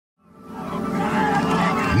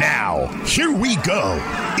Here we go.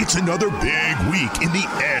 It's another big week in the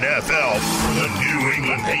NFL for the New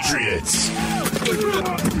England Patriots.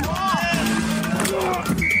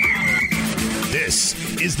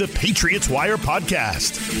 This is the Patriots Wire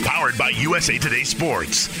Podcast, powered by USA Today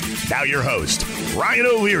Sports. Now your host, Ryan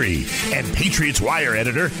O'Leary, and Patriots Wire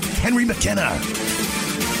editor, Henry McKenna.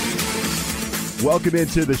 Welcome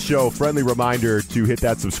into the show. Friendly reminder to hit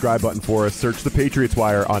that subscribe button for us. Search the Patriots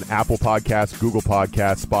Wire on Apple Podcasts, Google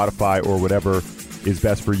Podcasts, Spotify, or whatever is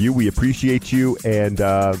best for you. We appreciate you. And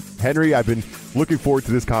Henry, I've been looking forward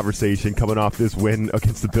to this conversation coming off this win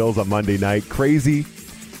against the Bills on Monday night. Crazy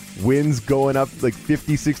winds going up like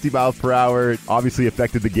 50, 60 miles per hour. It obviously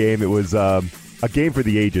affected the game. It was a game for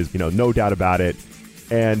the ages, no doubt about it.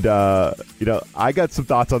 And, I got some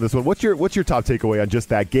thoughts on this one. What's your top takeaway on just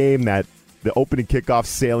that game, the opening kickoff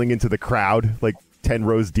sailing into the crowd, like 10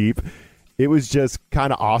 rows deep? It was just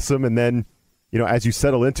kind of awesome. And then, as you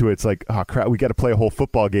settle into it, it's like, oh, crap, we got to play a whole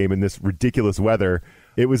football game in this ridiculous weather.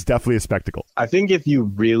 It was definitely a spectacle. I think if you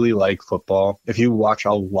really like football, if you watch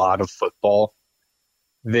a lot of football,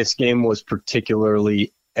 this game was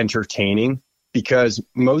particularly entertaining because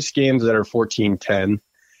most games that are 14-10,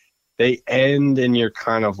 they end and you're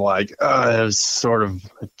kind of like, oh, it was sort of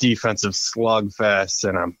a defensive slugfest,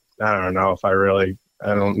 and I don't know if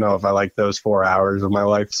I like those 4 hours of my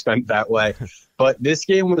life spent that way. But this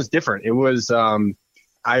game was different. It was,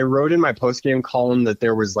 I wrote in my post-game column that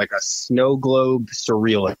there was like a snow globe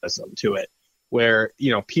surrealism to it, where,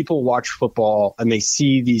 people watch football and they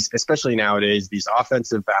see these, especially nowadays, these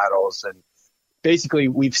offensive battles. And basically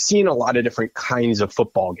we've seen a lot of different kinds of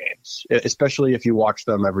football games, especially if you watch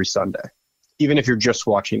them every Sunday. Even if you're just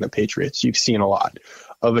watching the Patriots, you've seen a lot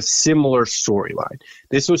of a similar storyline.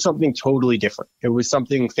 This was something totally different. It was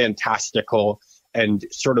something fantastical and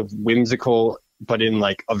sort of whimsical, but in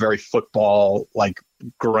like a very football, like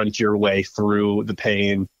grunt your way through the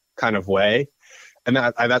pain kind of way. And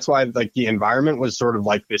that's why like the environment was sort of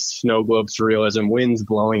like this snow globe surrealism, winds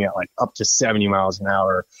blowing at like up to 70 miles an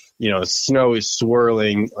hour. The snow is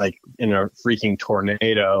swirling like in a freaking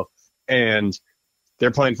tornado, and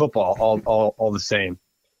they're playing football all the same.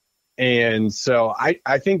 And so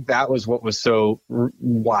I think that was what was so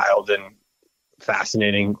wild and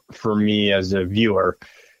fascinating for me as a viewer,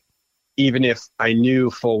 even if I knew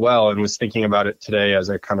full well and was thinking about it today as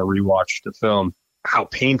I kind of rewatched the film, how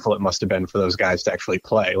painful it must have been for those guys to actually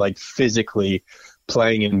play, like physically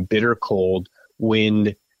playing in bitter cold,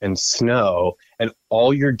 wind, and snow. And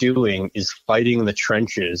all you're doing is fighting the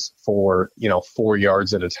trenches for, 4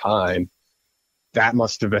 yards at a time. That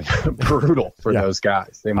must have been brutal for those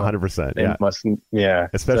guys. They 100%. Yeah.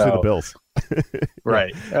 Especially the Bills.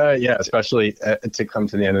 Right. Especially to come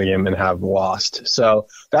to the end of the game and have lost. So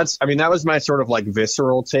that was my sort of like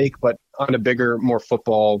visceral take, but on a bigger, more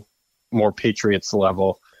football, more Patriots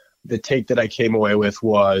level, the take that I came away with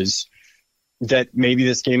was that maybe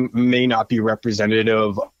this game may not be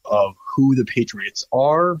representative of who the Patriots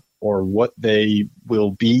are or what they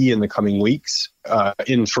will be in the coming weeks,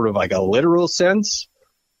 in sort of like a literal sense.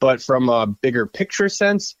 But from a bigger picture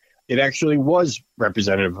sense, it actually was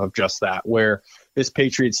representative of just that, where this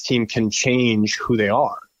Patriots team can change who they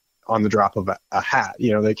are on the drop of a hat.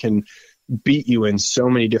 They can beat you in so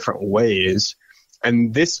many different ways.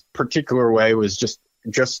 And this particular way was just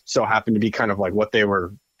so happened to be kind of like what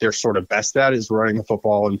they're sort of best at, is running the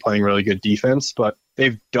football and playing really good defense. But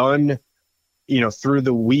they've done, through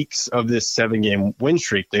the weeks of this 7-game win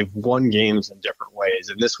streak, they've won games in different ways.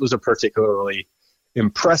 And this was a particularly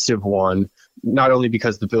impressive one, not only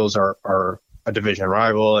because the Bills are a division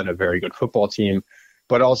rival and a very good football team,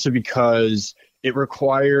 but also because it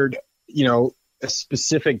required, a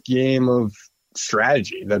specific game of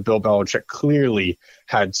strategy that Bill Belichick clearly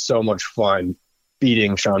had so much fun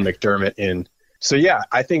beating Sean McDermott in. So yeah,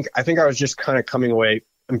 I think I was just kind of coming away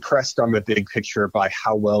impressed on the big picture by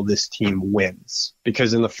how well this team wins,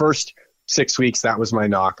 because in the first 6 weeks, that was my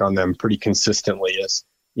knock on them pretty consistently, is,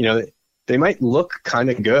 they might look kind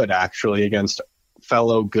of good actually against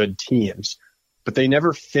fellow good teams, but they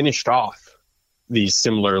never finished off these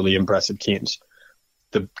similarly impressive teams.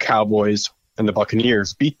 The Cowboys and the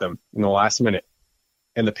Buccaneers beat them in the last minute,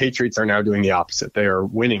 and the Patriots are now doing the opposite. They are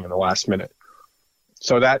winning in the last minute.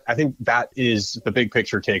 So I think that is the big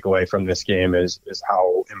picture takeaway from this game, is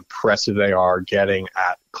how impressive they are getting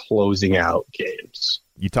at closing out games.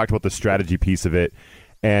 You talked about the strategy piece of it,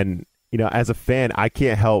 and as a fan, I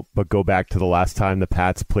can't help but go back to the last time the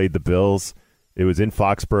Pats played the Bills. It was in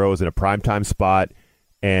Foxborough, it was in a primetime spot,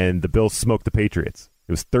 and the Bills smoked the Patriots.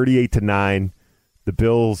 It was 38-9. The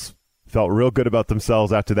Bills felt real good about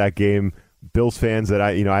themselves after that game, Bills fans that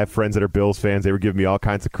I have friends that are Bills fans. They were giving me all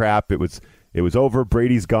kinds of crap. It was over.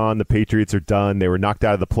 Brady's gone. The Patriots are done. They were knocked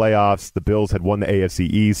out of the playoffs. The Bills had won the AFC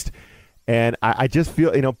East. And I just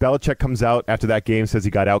feel, Belichick comes out after that game, says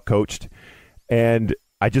he got out-coached. And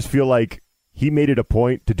I just feel like he made it a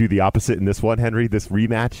point to do the opposite in this one, Henry, this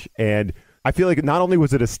rematch. And I feel like not only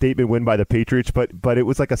was it a statement win by the Patriots, but it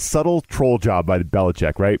was like a subtle troll job by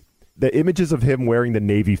Belichick, right? The images of him wearing the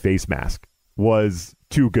Navy face mask was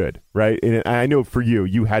too good, right? And I know for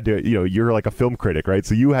you had to, you're like a film critic, right?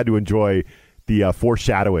 So you had to enjoy the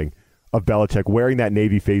foreshadowing of Belichick wearing that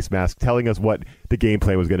Navy face mask, telling us what the game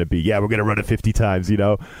plan was going to be. Yeah, we're going to run it 50 times,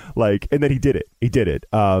 and then he did it.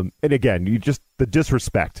 And again, the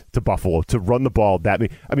disrespect to Buffalo to run the ball to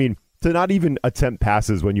not even attempt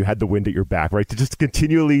passes when you had the wind at your back, right? To just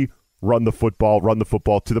continually run the football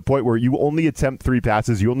to the point where you only attempt 3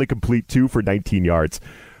 passes, you only complete 2 for 19 yards.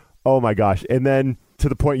 Oh my gosh. And then to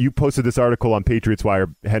the point you posted this article on Patriots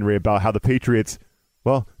Wire, Henry, about how the Patriots,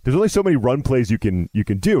 well, there's only so many run plays you can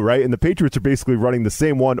do, right? And the Patriots are basically running the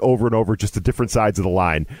same one over and over, just to different sides of the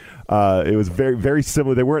line. It was very, very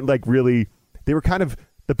similar. They weren't they were kind of,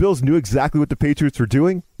 the Bills knew exactly what the Patriots were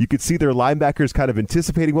doing. You could see their linebackers kind of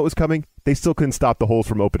anticipating what was coming. They still couldn't stop the holes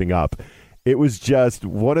from opening up. It was just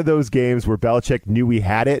one of those games where Belichick knew he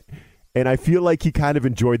had it. And I feel like he kind of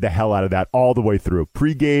enjoyed the hell out of that all the way through.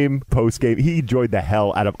 Pre-game, post-game, he enjoyed the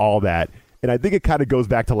hell out of all that. And I think it kind of goes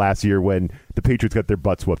back to last year when the Patriots got their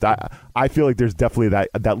butts whooped. I feel like there's definitely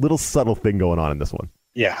that little subtle thing going on in this one.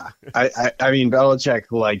 Yeah. I mean,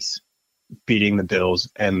 Belichick likes beating the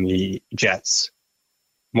Bills and the Jets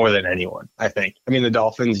more than anyone, I think. I mean, the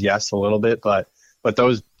Dolphins, yes, a little bit, but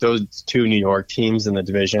those 2 New York teams in the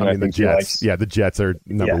division, I think the Jets. The Jets are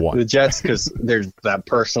number one. The Jets, because there's that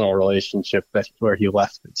personal relationship where he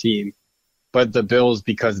left the team. But the Bills,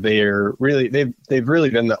 because they've really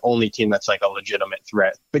been the only team that's like a legitimate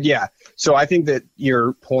threat. But yeah, so I think that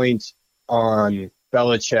your point on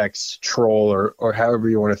Belichick's troll or however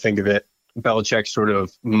you want to think of it, Belichick sort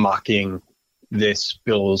of mocking this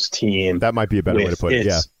Bills team. That might be a better way to put it.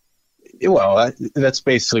 Yeah. Well, that's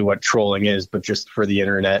basically what trolling is, but just for the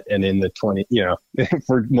internet and in the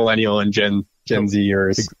for millennial and Gen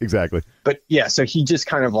Z-ers. Exactly. But yeah, so he just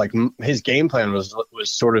kind of like his game plan was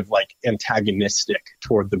sort of like antagonistic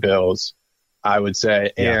toward the Bills, I would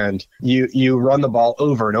say. Yeah. And you run the ball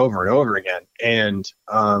over and over and over again. And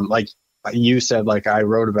like you said, like I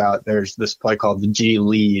wrote about, there's this play called the G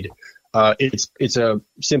lead. It's a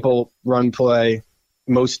simple run play.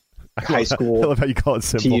 Most high school I love how you call it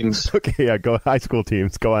simple. Teams. Okay, yeah, go high school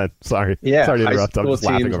teams. Go on. Sorry. Yeah, sorry to interrupt. I'm just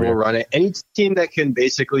laughing over here. Run it. Any team that can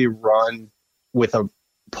basically run with a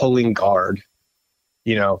pulling guard,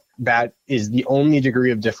 that is the only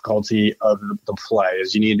degree of difficulty of the play.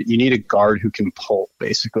 Is you need a guard who can pull,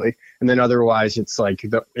 basically, and then otherwise it's like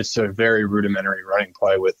it's a very rudimentary running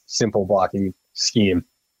play with simple blocking scheme.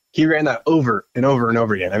 He ran that over and over and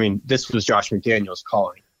over again. I mean, this was Josh McDaniels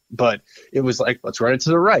calling. But it was like, let's run it to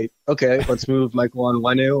the right. Okay, let's move Michael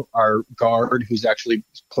Onwenu, our guard, who's actually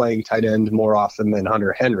playing tight end more often than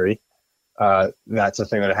Hunter Henry. That's a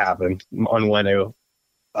thing that happened. Onwenu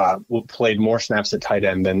played more snaps at tight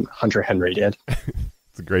end than Hunter Henry did.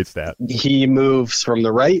 It's a great stat. He moves from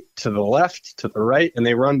the right to the left to the right, and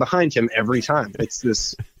they run behind him every time. It's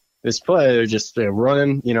this play. They're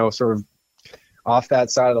running, sort of off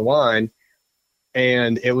that side of the line,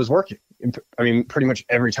 and it was working. I mean, pretty much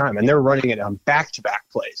every time. And they're running it on back-to-back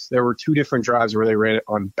plays. There were 2 different drives where they ran it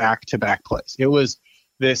on back-to-back plays. It was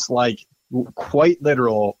this, like, quite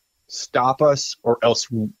literal stop us or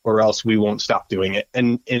else we won't stop doing it.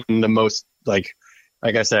 And in the most, like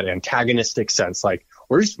I said, antagonistic sense. Like,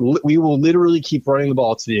 we will literally keep running the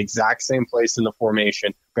ball to the exact same place in the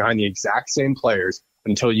formation behind the exact same players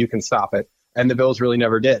until you can stop it. And the Bills really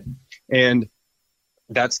never did. And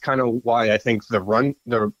that's kind of why I think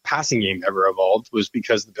the passing game never evolved, was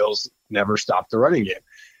because the Bills never stopped the running game.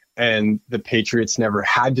 And the Patriots never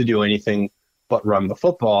had to do anything but run the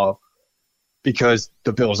football because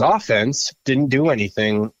the Bills offense didn't do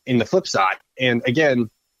anything in the flip side. And again,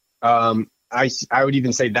 I would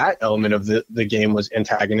even say that element of the game was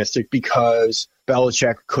antagonistic because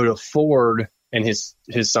Belichick could afford, and his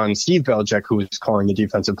son, Steve Belichick, who was calling the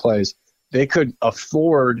defensive plays, they could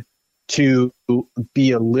afford to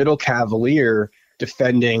be a little cavalier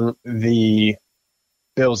defending the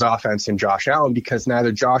Bills offense and Josh Allen, because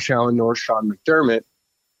neither Josh Allen nor Sean McDermott,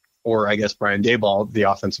 or I guess Brian Daboll, the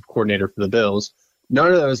offensive coordinator for the Bills,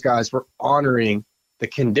 none of those guys were honoring the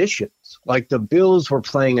conditions. Like, the Bills were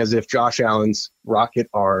playing as if Josh Allen's rocket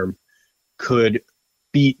arm could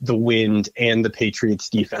beat the wind and the Patriots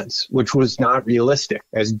defense, which was not realistic.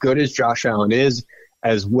 As good as Josh Allen is,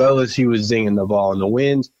 as well as he was zinging the ball in the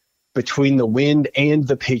wind, between the wind and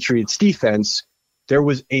the Patriots defense, there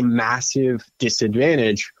was a massive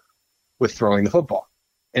disadvantage with throwing the football.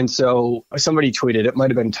 And so somebody tweeted, it might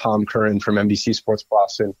have been Tom Curran from NBC Sports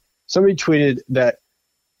Boston. Somebody tweeted that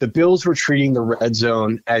the Bills were treating the red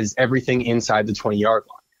zone as everything inside the 20-yard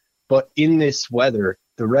line. But in this weather,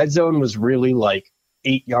 the red zone was really like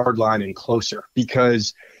 8-yard line and closer,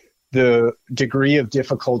 because the degree of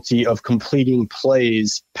difficulty of completing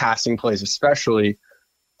plays, passing plays especially,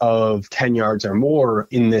 of 10 yards or more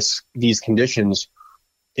in these conditions,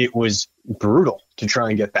 it was brutal to try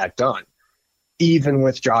and get that done. Even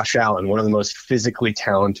with Josh Allen, one of the most physically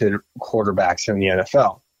talented quarterbacks in the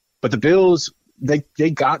NFL. But the Bills, they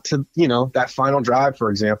got to, that final drive, for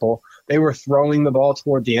example, they were throwing the ball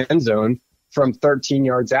toward the end zone from 13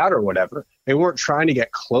 yards out or whatever. They weren't trying to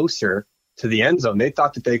get closer to the end zone. They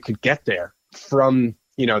thought that they could get there from,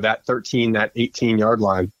 that 13, that 18-yard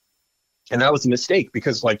line. And that was a mistake,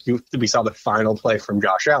 because we saw the final play from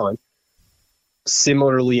Josh Allen.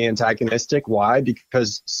 Similarly antagonistic. Why?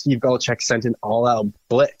 Because Steve Belichick sent an all-out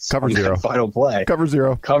blitz. Cover zero. Final play. Cover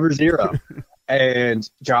zero. And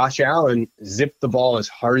Josh Allen zipped the ball as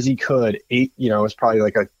hard as he could. It was probably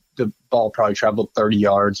the ball probably traveled 30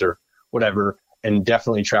 yards or whatever, and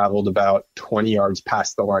definitely traveled about 20 yards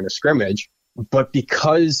past the line of scrimmage. But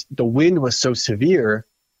because the wind was so severe,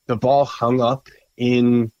 the ball hung up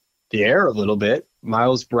in the air a little bit.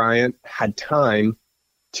 Miles Bryant had time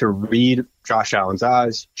to read Josh Allen's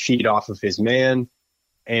eyes, cheat off of his man,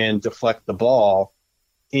 and deflect the ball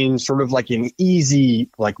in sort of like an easy,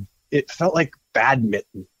 it felt like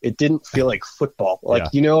badminton. It didn't feel like football. When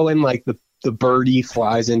the birdie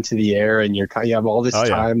flies into the air and you have all this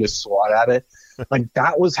time to swat at it.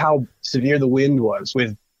 That was how severe the wind was,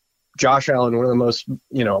 with Josh Allen, one of the most,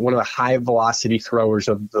 one of the high velocity throwers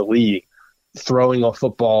of the league, throwing a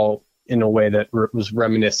football in a way that was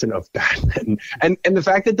reminiscent of badminton. And the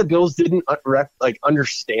fact that the Bills didn't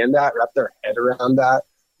understand that, wrap their head around that,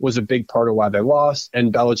 was a big part of why they lost.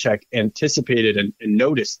 And Belichick anticipated and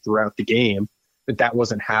noticed throughout the game that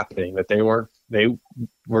wasn't happening, that they were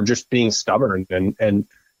just being stubborn and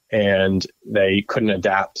they couldn't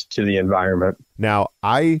adapt to the environment. Now,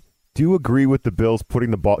 I do agree with the Bills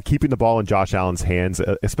keeping the ball in Josh Allen's hands,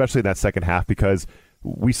 especially in that second half, because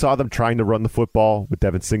we saw them trying to run the football with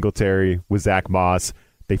Devin Singletary, with Zach Moss.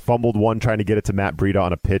 They fumbled one trying to get it to Matt Breida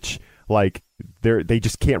on a pitch. They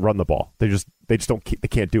just can't run the ball. They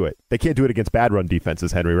can't do it. They can't do it against bad run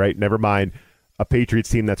defenses, Henry, right? Never mind a Patriots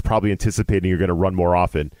team that's probably anticipating you're going to run more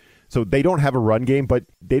often. So they don't have a run game, but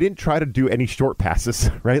they didn't try to do any short passes,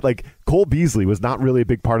 right? Cole Beasley was not really a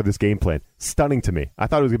big part of this game plan. Stunning to me. I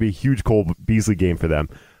thought it was going to be a huge Cole Beasley game for them.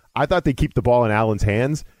 I thought they'd keep the ball in Allen's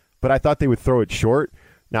hands, but I thought they would throw it short.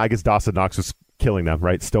 Now, I guess Dawson Knox was killing them,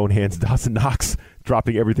 right? Stone hands Dawson Knox,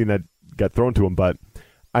 dropping everything that got thrown to him. But,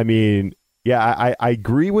 I mean, yeah, I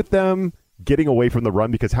agree with them getting away from the run,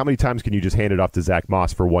 because how many times can you just hand it off to Zach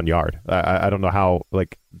Moss for 1 yard? I don't know how,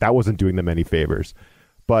 that wasn't doing them any favors.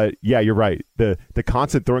 But, yeah, you're right. The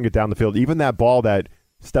constant throwing it down the field, even that ball that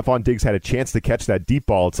Stephon Diggs had a chance to catch, that deep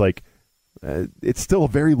ball, it's still a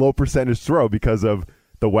very low percentage throw because of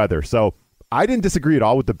the weather. So I didn't disagree at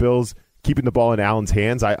all with the Bills keeping the ball in Allen's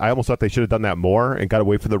hands. I almost thought they should have done that more and got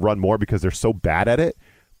away from the run more, because they're so bad at it.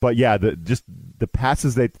 But, yeah, the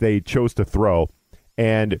passes that they chose to throw,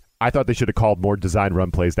 and I thought they should have called more design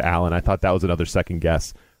run plays to Allen. I thought that was another second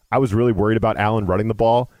guess. I was really worried about Allen running the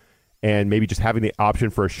ball and maybe just having the option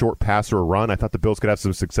for a short pass or a run. I thought the Bills could have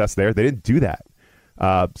some success there. They didn't do that.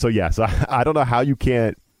 So I don't know how you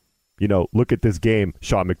can't, look at this game,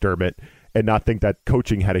 Sean McDermott, and not think that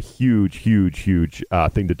coaching had a huge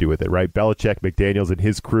thing to do with it, right? Belichick, McDaniels, and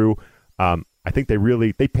his crew, I think they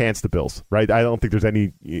pantsed the Bills, right? I don't think there's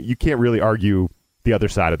you can't really argue the other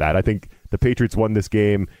side of that. I think the Patriots won this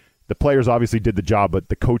game. The players obviously did the job, but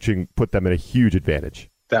the coaching put them at a huge advantage.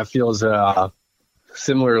 That feels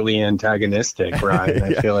similarly antagonistic, Ryan.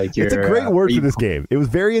 Yeah. I feel like it's a great word for this game. It was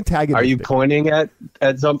very antagonistic. Are you pointing at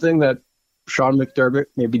something that Sean McDermott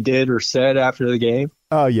maybe did or said after the game?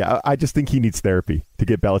 Oh, yeah. I just think he needs therapy to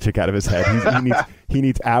get Belichick out of his head. He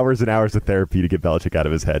needs hours and hours of therapy to get Belichick out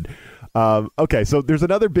of his head. Okay, so there's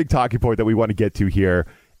another big talking point that we want to get to here,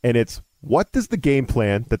 and it's, what does the game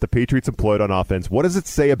plan that the Patriots employed on offense, what does it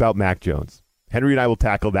say about Mac Jones? Henry and I will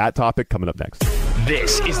tackle that topic coming up next.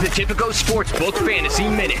 This is the Tipico Sportsbook Fantasy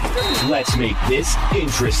Minute. Let's make this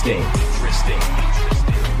interesting.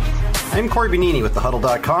 I'm Corey Bonini with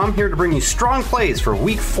thehuddle.com, here to bring you strong plays for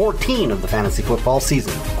Week 14 of the fantasy football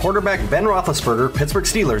season. Quarterback Ben Roethlisberger, Pittsburgh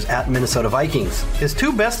Steelers at Minnesota Vikings. His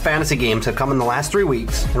two best fantasy games have come in the last 3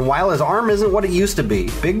 weeks, and while his arm isn't what it used to be,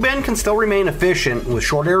 Big Ben can still remain efficient with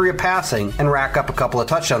short area passing and rack up a couple of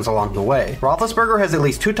touchdowns along the way. Roethlisberger has at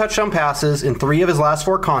least 2 touchdown passes in 3 of his last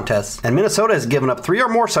 4 contests, and Minnesota has given up 3 or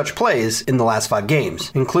more such plays in the last 5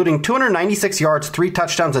 games, including 296 yards, 3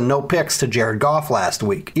 touchdowns, and no picks to Jared Goff last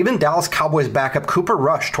week. Even Dallas Cowboys backup Cooper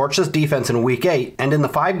Rush torched this defense in Week 8, and in the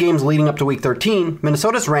 5 games leading up to Week 13,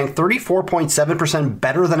 Minnesota's ranked 34.7%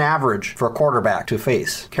 better than average for a quarterback to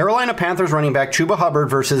face. Carolina Panthers running back Chuba Hubbard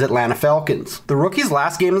versus Atlanta Falcons. The rookie's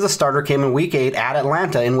last game as a starter came in Week 8 at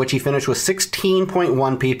Atlanta, in which he finished with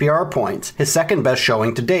 16.1 PPR points, his second best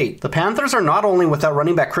showing to date. The Panthers are not only without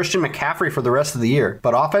running back Christian McCaffrey for the rest of the year,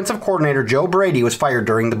 but offensive coordinator Joe Brady was fired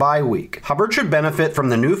during the bye week. Hubbard should benefit from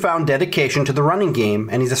the newfound dedication to the running game,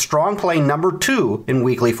 and he's a strong play number 2 in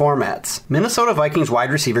weekly formats. Minnesota Vikings wide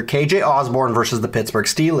receiver KJ Osborne versus the Pittsburgh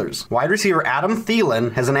Steelers. Wide receiver Adam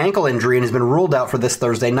Thielen has an ankle injury and has been ruled out for this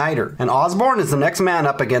Thursday nighter, and Osborne is the next man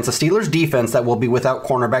up against a Steelers defense that will be without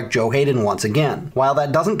cornerback Joe Hayden once again. While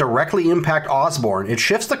that doesn't directly impact Osborne, it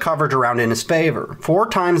shifts the coverage around in his favor. 4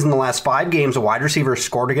 times in the last 5 games a wide receiver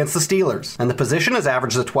scored against the Steelers, and the position has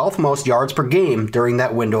averaged the 12th most yards per game during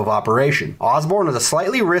that window of operation. Osborne is a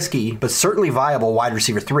slightly risky, but certainly viable wide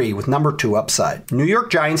receiver 3 with number 2 upside. New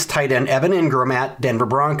York Giants tight end Evan Ingram at Denver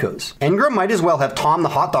Broncos. Ingram might as well have Tom the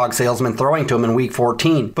hot dog salesman throwing to him in Week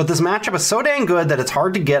 14, but this matchup is so dang good that it's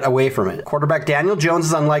hard to get away from it. Quarterback Daniel Jones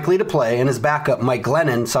is unlikely to play, and his backup Mike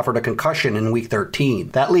Glennon suffered a concussion in Week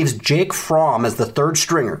 13. That leaves Jake Fromm as the 3rd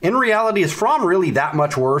stringer. In reality, is Fromm really that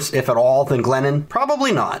much worse, if at all, than Glennon?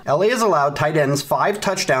 Probably not. LA has allowed tight ends 5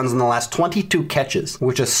 touchdowns in the last 22 catches,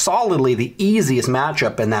 which is solidly the easiest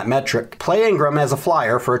matchup in that metric. Play Ingram as a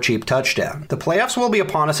flyer for a cheap touchdown. The playoffs will be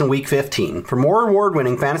upon us in Week 15. For more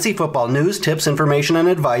award-winning fantasy football news, tips, information, and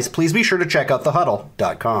advice, please be sure to check out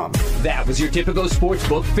thehuddle.com. That was your Typico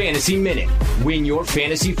Sportsbook Fantasy Minute. Win your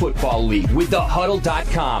fantasy football league with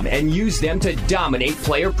thehuddle.com and use them to dominate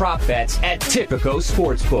player prop bets at Typico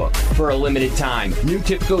Sportsbook. For a limited time, new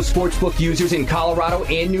Typico Sportsbook users in Colorado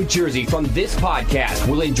and New Jersey from this podcast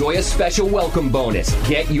will enjoy a special welcome bonus.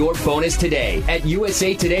 Get your bonus today at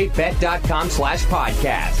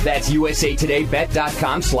usatodaybet.com/podcast. That's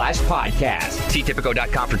usatodaybet.com/podcast. See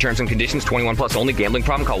Typico.com for terms and conditions. 21 plus only. Gambling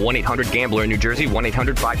problem? Call 1-800-GAMBLER in New Jersey.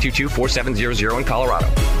 1-800-522-4700 in Colorado.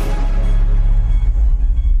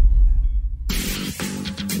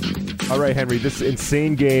 All right, Henry, this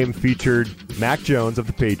insane game featured Mac Jones of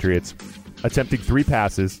the Patriots attempting 3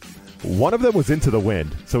 passes. One of them was into the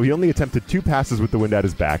wind, so he only attempted 2 passes with the wind at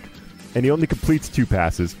his back, and he only completes 2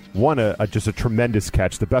 passes. One, just a tremendous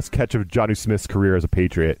catch, the best catch of Jonnu Smith's career as a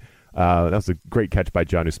Patriot. That was a great catch by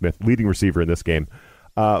Jonnu Smith, leading receiver in this game.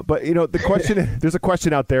 But, you know, the question, there's a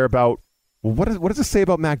question out there about, well, what does this say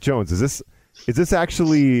about Mac Jones? Is this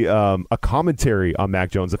actually a commentary on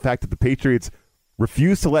Mac Jones? The fact that the Patriots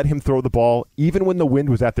refused to let him throw the ball, even when the wind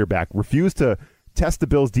was at their back, refused to test the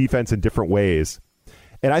Bills' defense in different ways.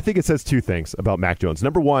 And I think it says 2 things about Mac Jones.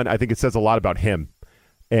 Number 1, I think it says a lot about him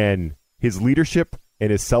and his leadership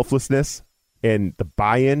and his selflessness and the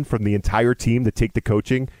buy-in from the entire team to take the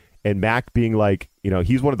coaching, and Mac being like, you know,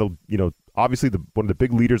 he's one of the, you know, obviously one of the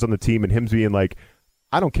big leaders on the team, and him being like,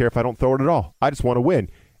 I don't care if I don't throw it at all. I just want to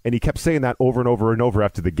win. And he kept saying that over and over and over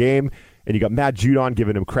after the game. And you got Matt Judon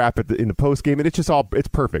giving him crap in the post game, and it's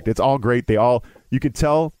perfect. It's all great. You can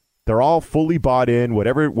tell they're all fully bought in.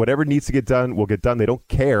 Whatever needs to get done will get done. They don't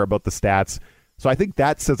care about the stats. So I think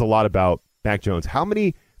that says a lot about Mac Jones. How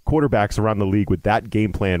many quarterbacks around the league would that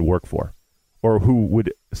game plan work for, or who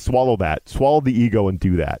would swallow the ego and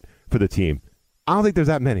do that for the team? I don't think there's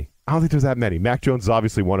that many. Mac Jones is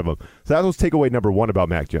obviously one of them. So that was takeaway number 1 about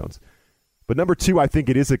Mac Jones. But number 2, I think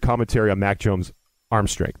it is a commentary on Mac Jones' arm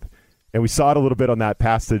strength. And we saw it a little bit on that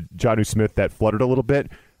pass to Jonnu Smith that fluttered a little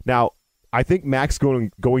bit. Now, I think Mac's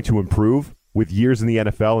going to improve with years in the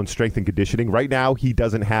NFL and strength and conditioning. Right now, he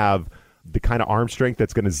doesn't have the kind of arm strength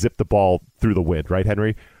that's going to zip the ball through the wind, right,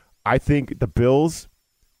 Henry? I think the Bills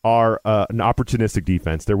are an opportunistic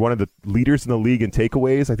defense. They're one of the leaders in the league in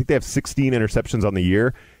takeaways. I think they have 16 interceptions on the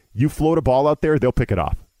year. You float a ball out there, they'll pick it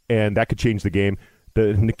off, and that could change the game.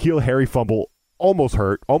 The N'Keal Harry fumble almost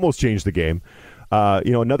changed the game.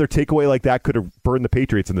 Another takeaway like that could have burned the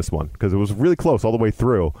Patriots in this one because it was really close all the way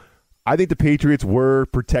through. I think the Patriots were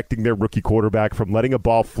protecting their rookie quarterback from letting a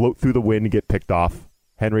ball float through the wind and get picked off,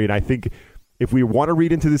 Henry. And I think if we want to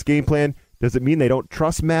read into this game plan, does it mean they don't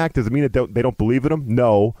trust Mac? Does it mean that they don't believe in him?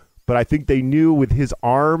 No. But I think they knew with his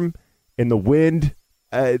arm and the wind,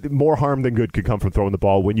 more harm than good could come from throwing the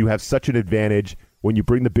ball when you have such an advantage. When you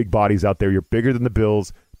bring the big bodies out there, you're bigger than the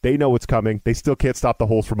Bills. They know what's coming. They still can't stop the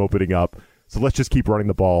holes from opening up. So let's just keep running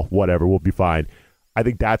the ball. Whatever, we'll be fine. I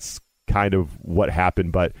think that's kind of what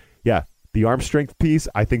happened. But yeah, the arm strength piece,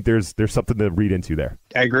 I think there's something to read into there.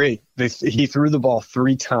 I agree. He threw the ball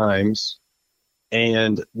 3 times,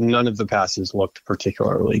 and none of the passes looked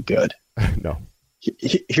particularly good. No.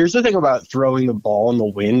 Here's the thing about throwing the ball in the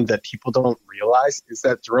wind that people don't realize is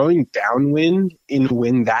that throwing downwind in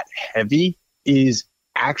wind that heavy is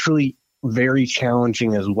actually very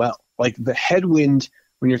challenging as well. Like the headwind,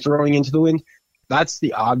 when you're throwing into the wind, that's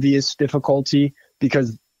the obvious difficulty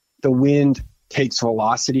because the wind takes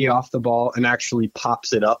velocity off the ball and actually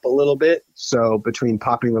pops it up a little bit. So between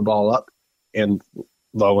popping the ball up and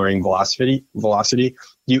lowering velocity,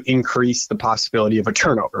 you increase the possibility of a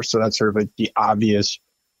turnover. So that's sort of the obvious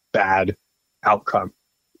bad outcome.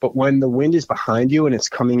 But when the wind is behind you and it's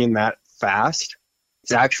coming in that fast,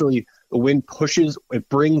 it's actually the wind pushes, it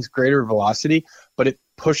brings greater velocity, but it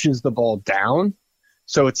pushes the ball down.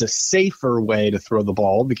 So it's a safer way to throw the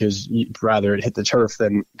ball because you'd rather it hit the turf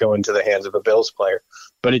than go into the hands of a Bills player.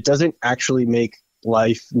 But it doesn't actually make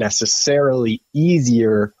life necessarily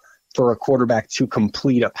easier for a quarterback to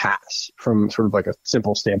complete a pass from sort of like a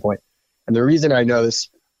simple standpoint. And the reason I know this,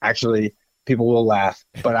 actually, people will laugh,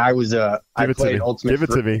 but I played ultimate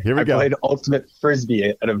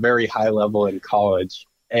frisbee at a very high level in college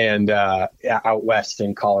and out west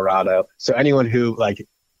in Colorado. So anyone who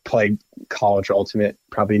played college ultimate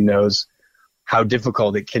probably knows how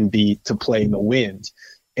difficult it can be to play in the wind.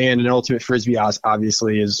 And an ultimate frisbee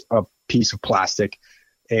obviously is a piece of plastic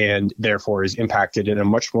and therefore is impacted in a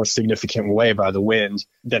much more significant way by the wind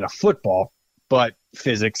than a football. But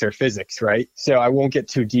physics are physics, right? So I won't get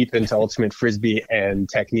too deep into ultimate frisbee and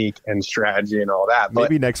technique and strategy and all that. But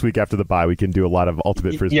maybe next week after the bye, we can do a lot of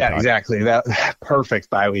ultimate frisbee. Yeah, talk. Exactly. That perfect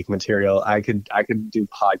bye week material. I could do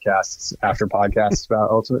podcasts after podcasts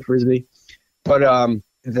about ultimate frisbee. But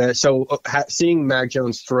seeing Mac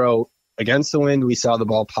Jones throw against the wind, we saw the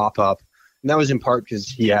ball pop up, and that was in part because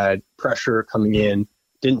he had pressure coming in,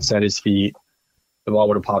 didn't set his feet. The ball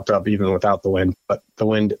would have popped up even without the wind, but the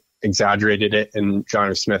wind exaggerated it, and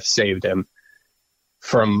Jonnu Smith saved him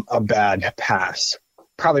from a bad pass.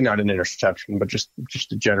 Probably not an interception, but just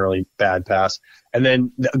a generally bad pass. And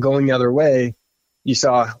then going the other way, you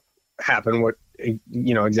saw happen what,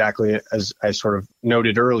 exactly as I sort of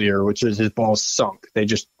noted earlier, which is his balls sunk. They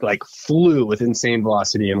just flew with insane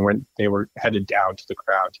velocity and they were headed down to the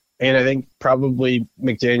ground. And I think probably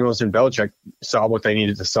McDaniels and Belichick saw what they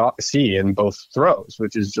needed to see in both throws,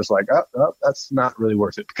 which is just that's not really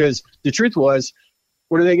worth it. Because the truth was,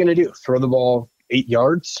 what are they going to do? Throw the ball 8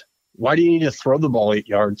 yards? Why do you need to throw the ball 8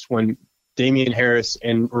 yards when Damian Harris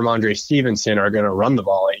and Ramondre Stevenson are going to run the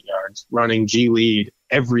ball 8 yards, running G lead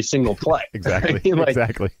every single play? Exactly.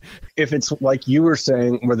 Exactly. If it's like you were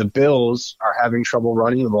saying, where the Bills are having trouble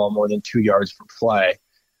running the ball more than 2 yards per play,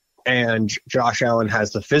 and Josh Allen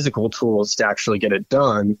has the physical tools to actually get it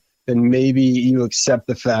done, then maybe you accept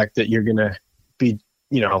the fact that you're going to be,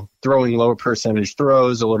 throwing lower percentage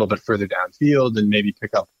throws a little bit further downfield and maybe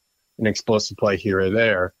pick up an explosive play here or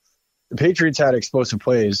there. The Patriots had explosive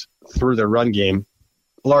plays through their run game,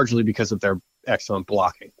 largely because of their excellent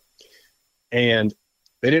blocking. And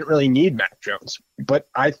they didn't really need Mac Jones. But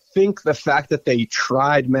I think the fact that they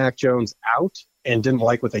tried Mac Jones out and didn't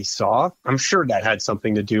like what they saw, I'm sure that had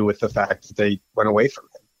something to do with the fact that they went away from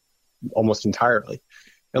him almost entirely.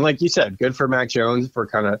 And like you said, good for Mac Jones for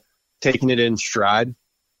kind of taking it in stride,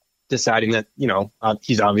 deciding that,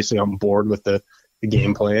 he's obviously on board with the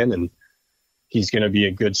game plan and he's going to be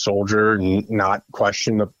a good soldier and not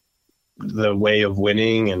question the way of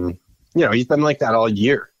winning. And, he's been like that all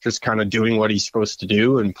year, just kind of doing what he's supposed to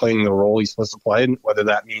do and playing the role he's supposed to play, and whether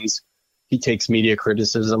that means he takes media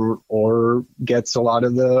criticism or gets a lot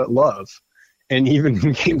of the love. And even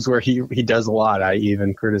in games where he does a lot, I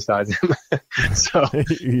even criticize him. So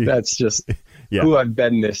that's just who I've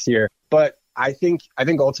been this year. But I think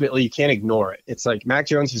ultimately you can't ignore it. It's like Mac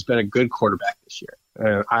Jones has been a good quarterback this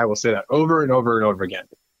year. I will say that over and over and over again.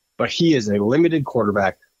 But he is a limited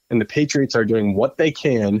quarterback, and the Patriots are doing what they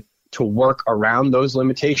can to work around those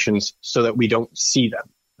limitations so that we don't see them.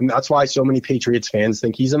 And that's why so many Patriots fans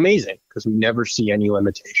think he's amazing, because we never see any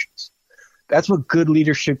limitations. That's what good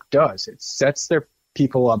leadership does. It sets their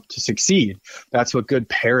people up to succeed. That's what good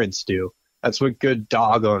parents do. That's what good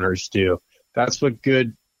dog owners do. That's what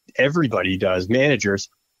good everybody does, managers.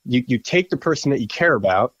 You take the person that you care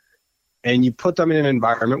about and you put them in an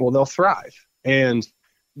environment where they'll thrive. And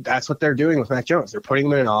that's what they're doing with Mac Jones. They're putting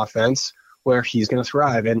him in an offense where he's going to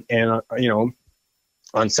thrive. And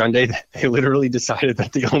on Sunday, they literally decided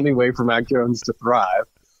that the only way for Mac Jones to thrive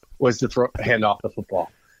was to hand off the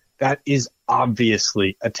football. That is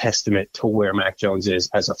obviously a testament to where Mac Jones is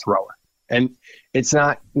as a thrower. And it's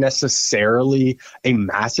not necessarily a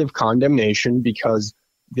massive condemnation because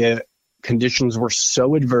the conditions were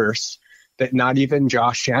so adverse that not even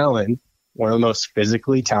Josh Allen, one of the most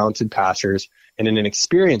physically talented passers and an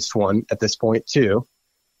inexperienced one at this point too,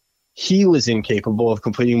 he was incapable of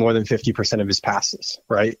completing more than 50% of his passes,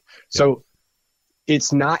 right? So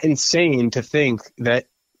it's not insane to think that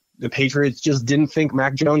the Patriots just didn't think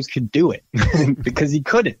Mac Jones could do it because he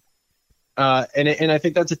couldn't. And I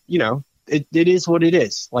think that's, it is what it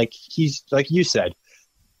is. Like he's, like you said,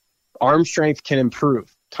 arm strength can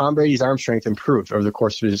improve. Tom Brady's arm strength improved over the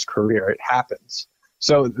course of his career. It happens.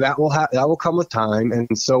 So that will come with time.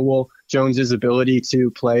 And so will Jones's ability to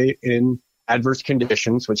play in adverse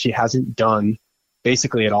conditions, which he hasn't done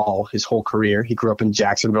basically at all his whole career. He grew up in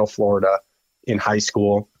Jacksonville, Florida in high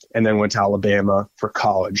school, and then went to Alabama for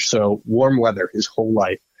college. So warm weather his whole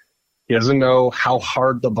life. He doesn't know how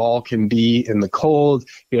hard the ball can be in the cold.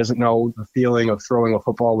 He doesn't know the feeling of throwing a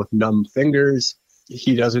football with numb fingers.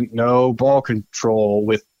 He doesn't know ball control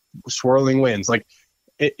with swirling winds. Like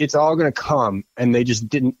it's all going to come, and they just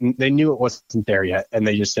didn't. They knew it wasn't there yet, and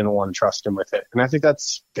they just didn't want to trust him with it. And I think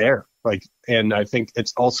that's fair. And I think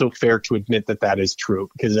it's also fair to admit that is true,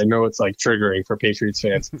 because I know it's like triggering for Patriots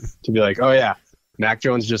fans to be like, "Oh yeah, Mac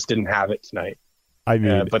Jones just didn't have it tonight." I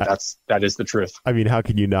mean, but that is the truth. I mean, how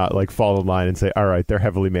can you not fall in line and say, "All right, they're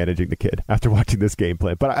heavily managing the kid" after watching this game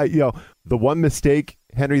plan? But the one mistake,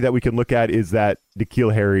 Henry, that we can look at is that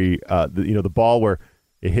N'Keal Harry, the ball where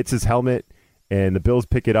it hits his helmet and the Bills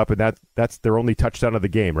pick it up, and that's their only touchdown of the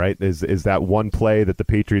game, right? Is that one play that the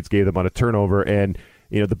Patriots gave them on a turnover? And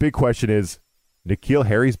the big question is, N'Keal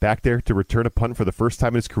Harry's back there to return a punt for the first time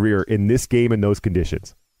in his career in this game in those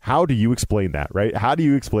conditions. How do you explain that, right? How do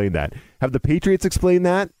you explain that? Have the Patriots explained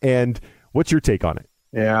that? And what's your take on it?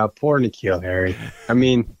 Yeah, poor N'Keal Harry. I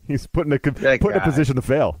mean, he's put in a position to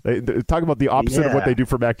fail. Talk about the opposite of what they do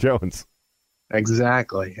for Mac Jones.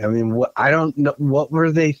 Exactly. I mean, I don't know. What were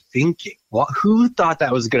they thinking? Who thought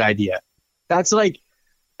that was a good idea? That's like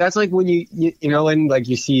when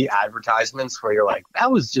you see advertisements where you're like, that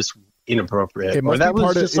was just inappropriate. It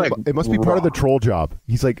must be part of the troll job.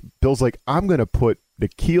 He's like, Bill's like, I'm going to put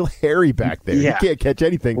N'Keal Harry back there. Yeah. He can't catch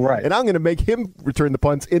anything. Right. And I'm going to make him return the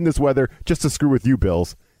punts in this weather just to screw with you,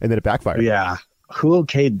 Bills. And then it backfired. Yeah. Who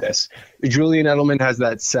okayed this? Julian Edelman has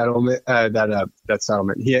that settlement. That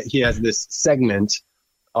settlement. He has this segment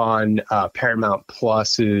on Paramount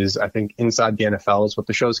Plus's, I think, Inside the NFL is what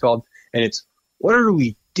the show's called, and it's "What are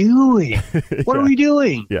we doing? What are we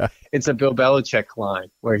doing?" Yeah, it's a Bill Belichick line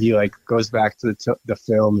where he goes back to the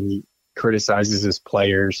film and he criticizes his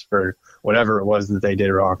players for whatever it was that they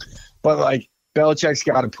did wrong, but Belichick's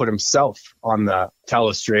got to put himself on the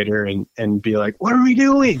telestrator and be like, "What are we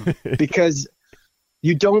doing?" Because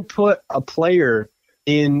you don't put a player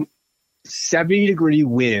in 70-degree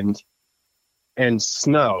wind and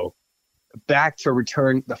snow back to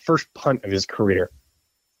return the first punt of his career.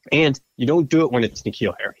 And you don't do it when it's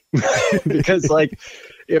N'Keal Harry. Because,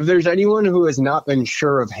 if there's anyone who has not been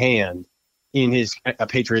sure of hand in his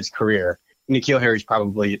Patriots career, N'Keal Harry's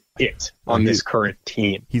probably it on this current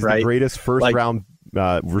team. He's right? the greatest first-round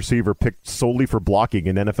receiver picked solely for blocking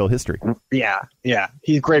in NFL history. Yeah.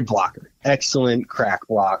 He's a great blocker. Excellent crack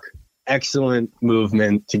block. Excellent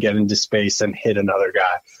movement to get into space and hit another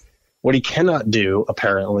guy. What he cannot do,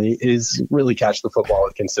 apparently, is really catch the football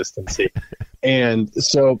with consistency. And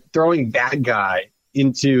so throwing that guy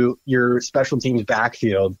into your special teams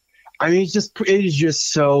backfield, I mean, it's just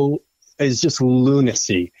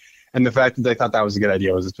lunacy. And the fact that they thought that was a good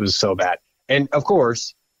idea was so bad. And of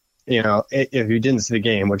course, if you didn't see the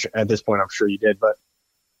game, which at this point I'm sure you did, but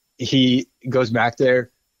he goes back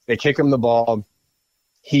there, they kick him the ball.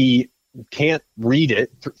 He can't read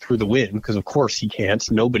it through the wind because, of course, he can't.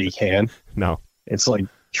 Nobody can. No. It's like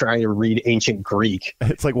trying to read ancient Greek.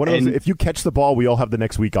 It's like one of those, if you catch the ball, we all have the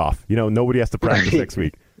next week off. Nobody has to practice next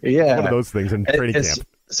week. Yeah. One of those things in training camp.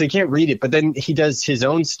 So he can't read it, but then he does his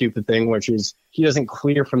own stupid thing, which is he doesn't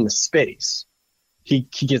clear from the space. He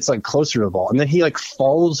gets closer to the ball, and then he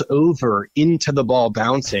falls over into the ball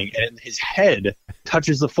bouncing, and his head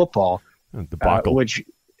touches the football, which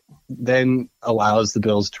then allows the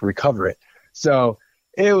Bills to recover it. So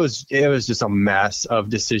it was just a mess of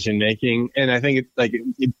decision making, and I think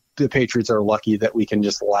the Patriots are lucky that we can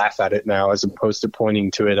just laugh at it now, as opposed to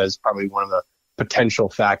pointing to it as probably one of the potential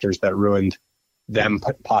factors that ruined them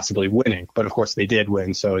possibly winning. But of course they did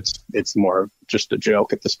win, so it's more just a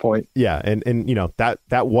joke at this point. Yeah, and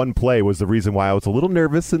that one play was the reason why I was a little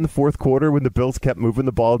nervous in the fourth quarter when the Bills kept moving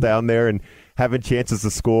the ball down there and having chances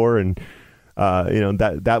to score, and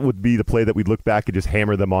that would be the play that we'd look back and just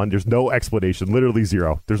hammer them on. There's no explanation, literally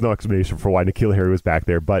zero. There's no explanation for why N'Keal Harry was back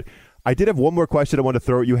there. But I did have one more question I want to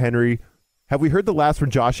throw at you, Henry. Have we heard the last from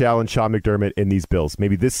Josh Allen, Sean McDermott, and these Bills,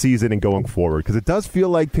 maybe this season and going forward? Because it does feel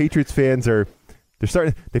like Patriots fans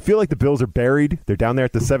they feel like the Bills are buried. They're down there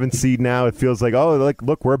at the 7th seed now. It feels like,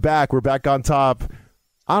 look, we're back on top.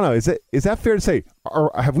 I don't know. Is that fair to say?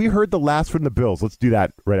 Or have we heard the last from the Bills? Let's do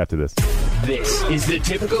that right after this. This is the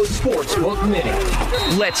Typico Sportsbook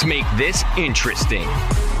Minute. Let's make this interesting.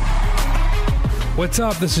 What's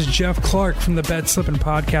up? This is Jeff Clark from the Bet Slippin'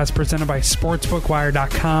 Podcast presented by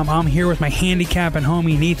SportsbookWire.com. I'm here with my handicapping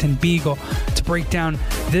homie Nathan Beagle to break down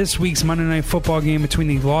this week's Monday Night Football game between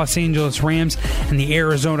the Los Angeles Rams and the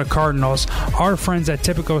Arizona Cardinals. Our friends at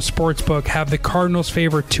Typico Sportsbook have the Cardinals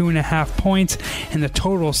favored 2.5 points and the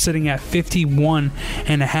total sitting at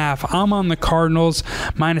 51.5. I'm on the Cardinals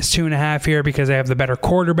minus 2.5 here because I have the better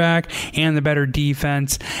quarterback and the better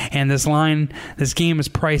defense. And this game is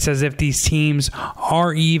priced as if these teams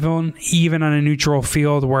are even on a neutral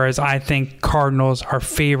field, whereas I think Cardinals are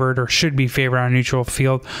favored or should be favored on a neutral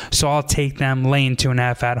field. So I'll take them laying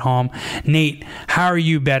 2.5 at home. Nate, how are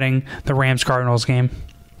you betting the Rams-Cardinals game?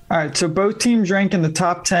 All right, so both teams rank in the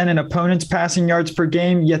top 10 in opponents' passing yards per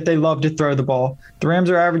game, yet they love to throw the ball. The Rams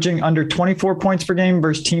are averaging under 24 points per game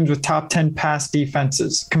versus teams with top 10 pass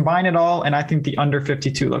defenses. Combine it all, and I think the under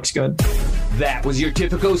 52 looks good. That was your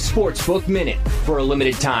Typico Sportsbook Minute. For a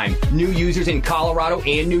limited time, new users in Colorado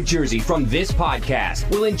and New Jersey from this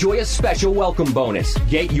podcast will enjoy a special welcome bonus.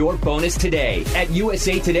 Get your bonus today at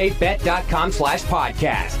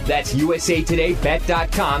usatodaybet.com/podcast. That's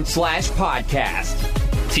usatodaybet.com/podcast.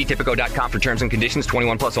 See Typico.com for terms and conditions.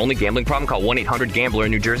 21 plus only. Gambling problem? Call 1-800-GAMBLER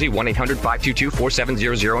in New Jersey.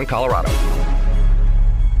 1-800-522-4700 in Colorado.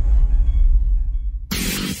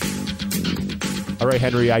 All right,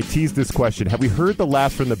 Henry, I teased this question. Have we heard the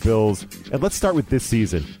last from the Bills? And let's start with this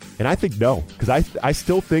season. And I think no, because I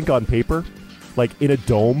still think on paper, like in a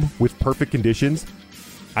dome with perfect conditions,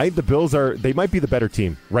 I think the Bills they might be the better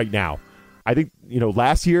team right now. I think,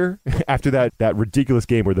 last year, after that ridiculous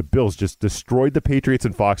game where the Bills just destroyed the Patriots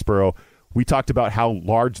in Foxborough, we talked about how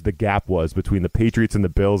large the gap was between the Patriots and the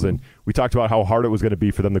Bills, and we talked about how hard it was going to be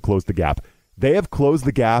for them to close the gap. They have closed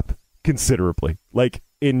the gap considerably, like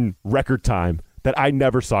in record time, that I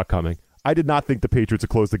never saw coming. I did not think the Patriots would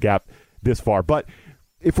close the gap this far. But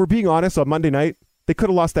if we're being honest, on Monday night, they could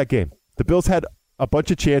have lost that game. The Bills had a bunch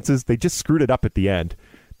of chances. They just screwed it up at the end.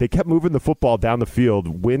 They kept moving the football down the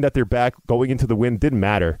field. Wind at their back, going into the wind, didn't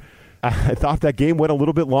matter. I thought if that game went a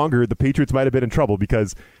little bit longer, the Patriots might have been in trouble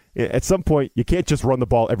because at some point, you can't just run the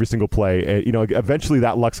ball every single play. Eventually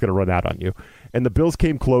that luck's going to run out on you. And the Bills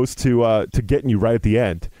came close to getting you right at the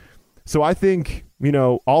end. So I think,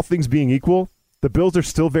 all things being equal, the Bills are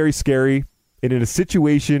still very scary, and in a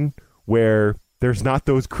situation where there's not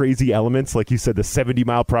those crazy elements, like you said, the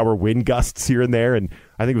 70-mile-per-hour wind gusts here and there, and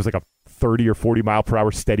I think it was like a 30 or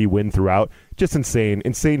 40-mile-per-hour steady wind throughout. Just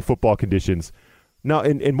insane football conditions. Now,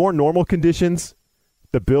 in more normal conditions,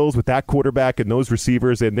 the Bills with that quarterback and those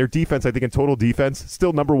receivers and their defense, I think in total defense,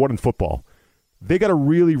 still number one in football. They got a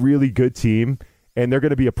really, really good team, and they're going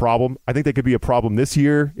to be a problem. I think they could be a problem this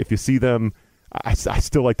year if you see them. I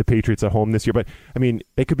still like the Patriots at home this year, but,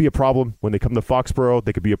 they could be a problem when they come to Foxborough.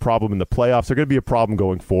 They could be a problem in the playoffs. They're going to be a problem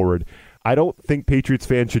going forward. I don't think Patriots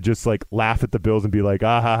fans should just, laugh at the Bills and be like,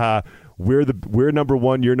 we're number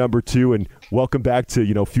one, you're number two, and welcome back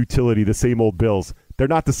to, futility, the same old Bills. They're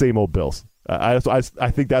not the same old Bills. I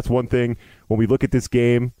think that's one thing when we look at this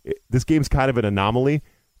game. This game's kind of an anomaly.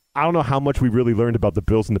 I don't know how much we really learned about the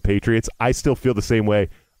Bills and the Patriots. I still feel the same way.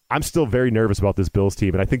 I'm still very nervous about this Bills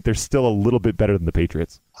team, and I think they're still a little bit better than the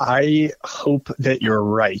Patriots. I hope that you're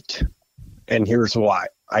right, and here's why.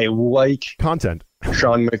 I like content.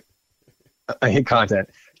 I hate content.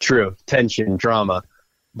 True, tension, drama,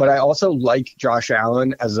 but I also like Josh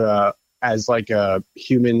Allen as a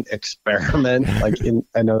human experiment.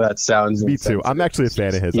 I know that sounds. Me too. I'm actually a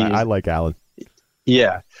fan of his. I like Allen.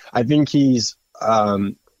 Yeah, I think he's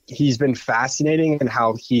been fascinating in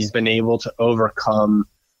how he's been able to overcome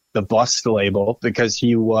the bust label, because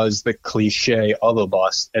he was the cliche of a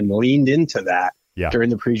bust and leaned into that during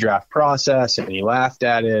the pre-draft process, and he laughed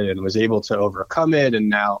at it and was able to overcome it. And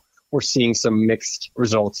now we're seeing some mixed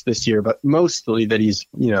results this year, but mostly that he's,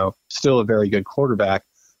 still a very good quarterback.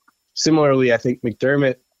 Similarly, I think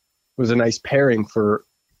McDermott was a nice pairing for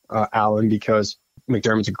Allen, because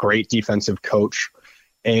McDermott's a great defensive coach.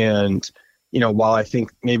 And, while I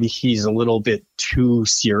think maybe he's a little bit too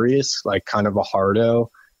serious, like kind of a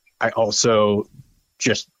hardo, I also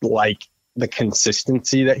just like the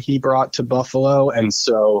consistency that he brought to Buffalo. And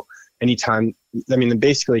so anytime,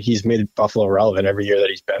 basically he's made Buffalo relevant every year that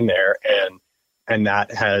he's been there. And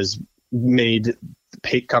that has made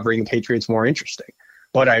covering the Patriots more interesting.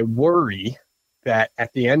 But I worry that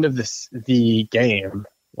at the end of the game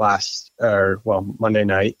Monday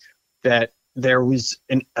night, that there was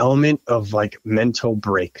an element of like mental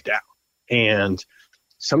breakdown. And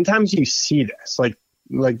sometimes you see this,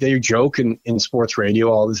 like they joke in sports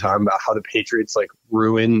radio all the time about how the Patriots like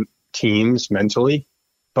ruin teams mentally.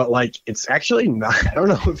 But like, it's actually not, I don't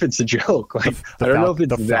know if it's a joke. Like, I don't know if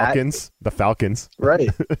it's the Falcons. Right.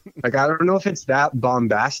 Like, I don't know if it's that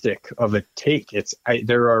bombastic of a take.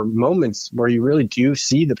 There are moments where you really do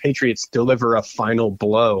see the Patriots deliver a final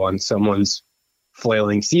blow on someone's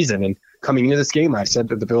flailing season. And coming into this game, I said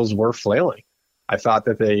that the Bills were flailing. I thought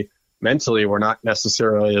that they mentally were not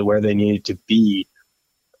necessarily where they needed to be.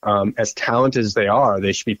 As talented as they are,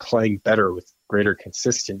 they should be playing better with greater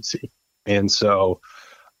consistency. And so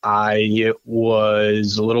I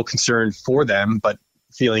was a little concerned for them, but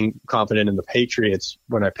feeling confident in the Patriots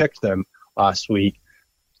when I picked them last week.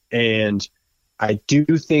 And I do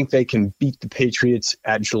think they can beat the Patriots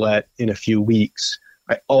at Gillette in a few weeks.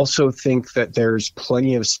 I also think that there's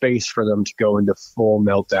plenty of space for them to go into full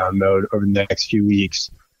meltdown mode over the next few weeks.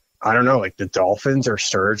 I don't know, like the Dolphins are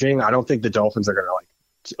surging. I don't think the Dolphins are going to like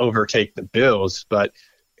overtake the Bills, but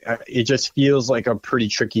it just feels like a pretty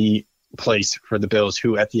tricky place for the Bills,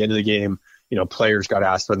 who at the end of the game, players got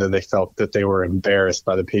asked whether they felt that they were embarrassed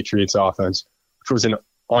by the Patriots offense, which was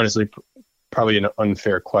honestly probably an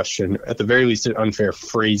unfair question, at the very least an unfair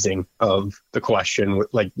phrasing of the question.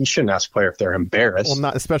 Like, you shouldn't ask a player if they're embarrassed. Well,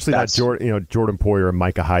 not Jordan Poyer and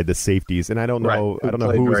Micah Hyde, the safeties, and I don't know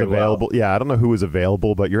who was available. Well. Yeah, I don't know who was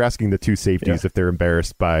available, but you're asking the two safeties if they're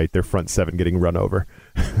embarrassed by their front seven getting run over.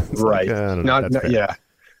 Right.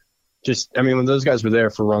 Just, when those guys were there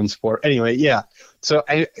for run support. Anyway, yeah. So,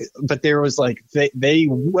 but there was like, they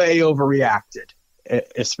way overreacted,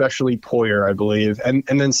 especially Poyer, I believe. And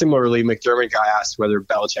then similarly, McDermott got asked whether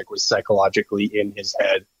Belichick was psychologically in his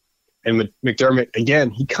head. And McDermott, again,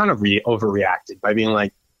 he kind of overreacted by being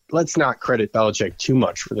like, let's not credit Belichick too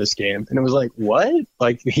much for this game. And it was like, what?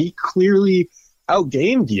 Like, he clearly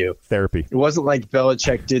outgamed you. Therapy. It wasn't like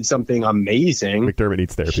Belichick did something amazing. McDermott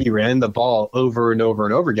needs therapy. He ran the ball over and over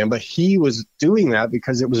and over again, but he was doing that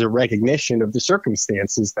because it was a recognition of the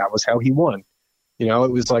circumstances. That was how he won. It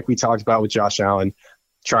was like we talked about with Josh Allen,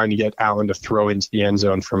 trying to get Allen to throw into the end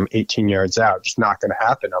zone from 18 yards out. Just not going to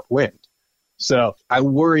happen upwind. So I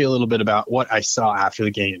worry a little bit about what I saw after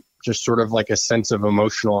the game, just sort of like a sense of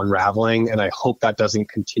emotional unraveling. And I hope that doesn't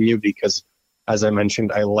continue because, as I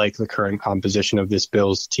mentioned, I like the current composition of this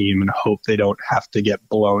Bills team and hope they don't have to get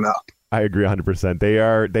blown up. I agree 100%.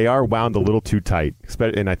 They are wound a little too tight.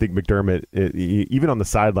 And I think McDermott, even on the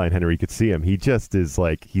sideline, Henry, you could see him. He just is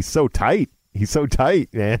like, he's so tight. He's so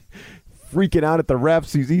tight, man. Freaking out at the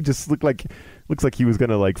refs. He just looks like he was going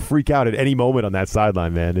to like freak out at any moment on that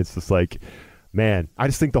sideline, man. It's just like, man, I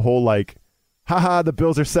just think the whole like, haha, the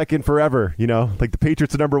Bills are second forever, like the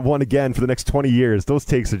Patriots are number one again for the next 20 years. Those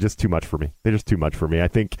takes are just too much for me. They're just too much for me. I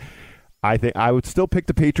think I would still pick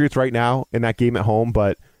the Patriots right now in that game at home,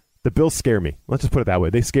 but the Bills scare me. Let's just put it that way.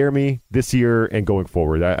 They scare me this year and going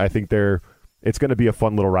forward. I think it's going to be a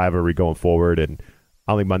fun little rivalry going forward, and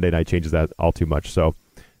I don't think Monday night changes that all too much. So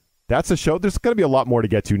that's the show. There's going to be a lot more to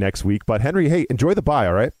get to next week, but Henry, hey, enjoy the bye,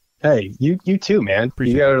 all right? Hey, you too, man.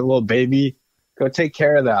 Appreciate you got a little baby. Go take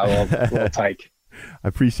care of that little tyke. I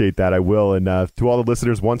appreciate that. I will. And to all the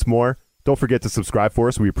listeners, once more, don't forget to subscribe for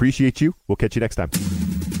us. We appreciate you. We'll catch you next time.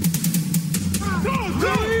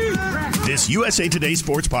 This USA Today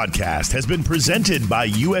Sports Podcast has been presented by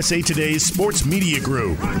USA Today's Sports Media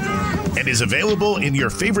Group and is available in your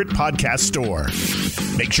favorite podcast store.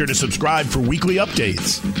 Make sure to subscribe for weekly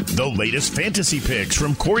updates, the latest fantasy picks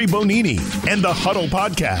from Corey Bonini, and the Huddle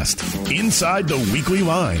Podcast, Inside the Weekly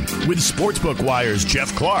Line, with Sportsbook Wire's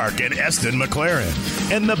Jeff Clark and Eston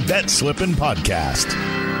McLaren, and the Bet Slippin'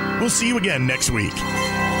 Podcast. We'll see you again next week.